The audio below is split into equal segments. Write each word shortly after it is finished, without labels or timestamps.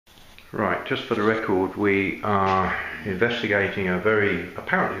Right, just for the record, we are investigating a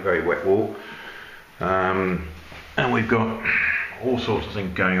apparently very wet wall, and we've got all sorts of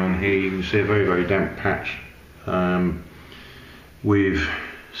things going on here. You can see a very damp patch with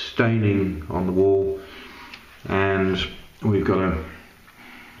staining on the wall, and we've got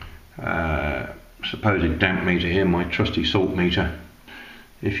a supposed damp meter here, my trusty salt meter.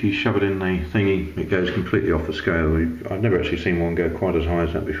 If you shove it in the thingy, it goes completely off the scale. I've never actually seen one go quite as high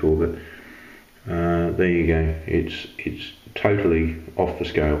as that before, but there you go. It's totally off the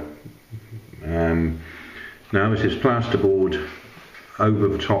scale. Now this is plasterboard over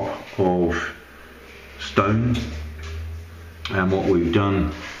the top of stone, and what we've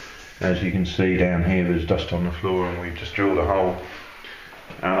done, as you can see down here, there's dust on the floor, and we've just drilled a hole.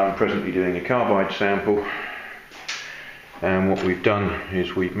 And I'm presently doing a carbide sample. And what we've done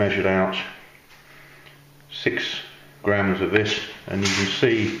is we've measured out 6 grams of this, and you can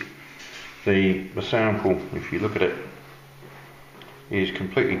see the sample, if you look at it, is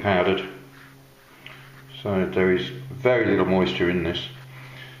completely powdered. So there is very little moisture in this,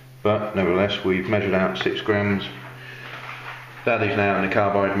 but nevertheless we've measured out 6 grams. That is now in the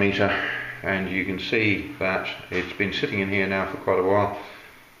carbide meter, and you can see that it's been sitting in here now for quite a while.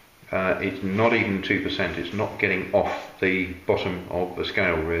 It's not even 2%, it's not getting off the bottom of the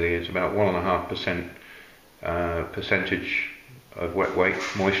scale really. It's about 1.5% percentage of wet weight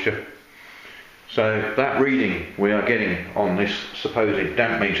moisture. So that reading we are getting on this supposed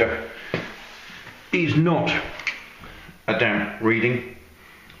damp meter is not a damp reading.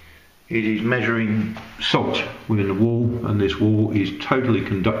 It is measuring salt within the wall, and this wall is totally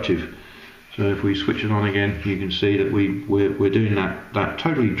conductive. So if we switch it on again, you can see that we're doing that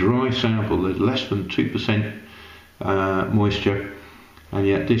totally dry sample. There's less than 2% moisture, and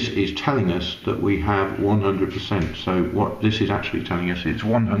yet this is telling us that we have 100%. So what this is actually telling us, it's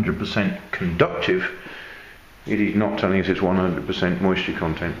 100% conductive. It is not telling us it's 100% moisture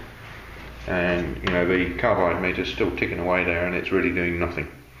content. And you know, the carbide meter is still ticking away there, and it's really doing nothing.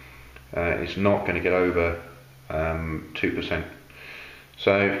 It's not going to get over 2%.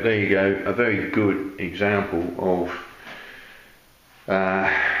 So there you go, a very good example of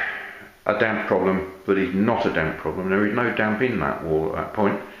a damp problem, but is not a damp problem. There is no damp in that wall at that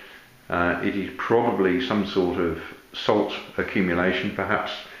point. It is probably some sort of salt accumulation,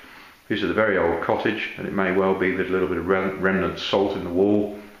 perhaps. This is a very old cottage, and it may well be there's a little bit of remnant salt in the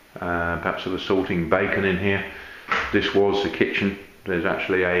wall. Perhaps there was salting bacon in here. This was the kitchen. There's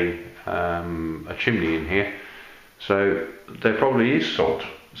actually a chimney in here. So there probably is salt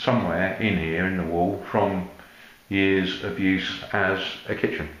somewhere in here in the wall from years of use as a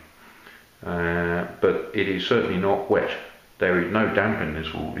kitchen. But it is certainly not wet. There is no damp in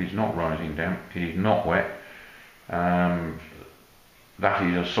this wall. It is not rising damp. It is not wet. That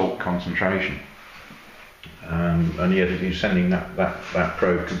is a salt concentration. And yet it is sending that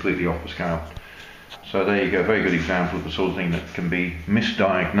probe completely off the scale. So there you go, a very good example of the sort of thing that can be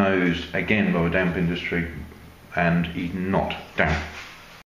misdiagnosed again by the damp industry and is not damp.